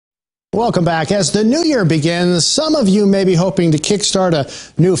Welcome back. As the new year begins, some of you may be hoping to kickstart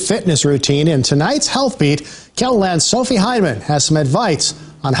a new fitness routine. In tonight's Health Beat, KELOLAND's Sophie Heineman has some advice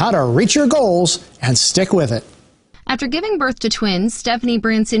on how to reach your goals and stick with it. After giving birth to twins, Stephanie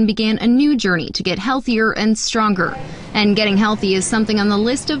Branson began a new journey to get healthier and stronger. And getting healthy is something on the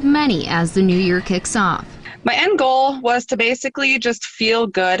list of many as the new year kicks off. My end goal was to basically just feel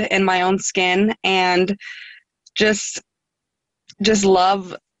good in my own skin and just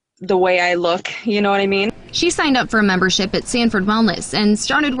love the way I look, you know what I mean? She signed up for a membership at Sanford Wellness and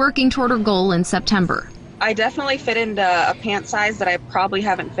started working toward her goal in September. I definitely fit into a pant size that I probably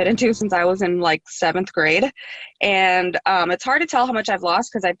haven't fit into since I was in like 7th grade. And it's hard to tell how much I've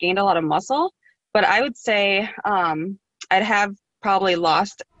lost because I've gained a lot of muscle, but I would say I'd have probably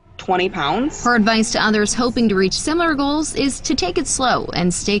lost 20 pounds. Her advice to others hoping to reach similar goals is to take it slow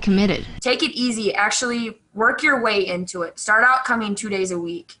and stay committed. Take it easy. Actually work your way into it. Start out coming 2 days a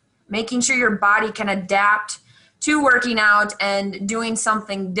week, making sure your body can adapt to working out and doing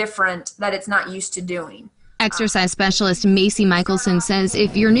something different that it's not used to doing. Exercise specialist Macy Michelson says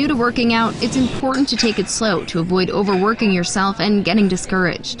if you're new to working out, it's important to take it slow to avoid overworking yourself and getting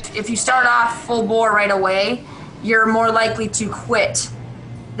discouraged. If you start off full bore right away, you're more likely to quit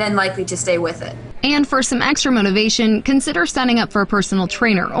than likely to stay with it. And for some extra motivation, consider signing up for a personal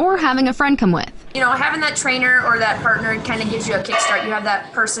trainer or having a friend come with. You know, having that trainer or that partner kind of gives you a kickstart. You have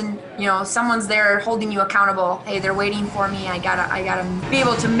that person, you know, someone's there holding you accountable. Hey, they're waiting for me. I gotta be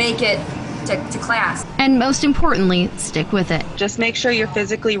able to make it to class. And most importantly, stick with it. Just make sure you're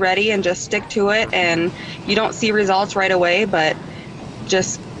physically ready and just stick to it. And you don't see results right away, but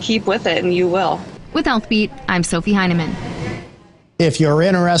just keep with it and you will. With Health Beat, I'm Sophie Heineman. If you're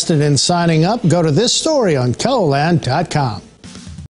interested in signing up, go to this story on KELOLAND.com.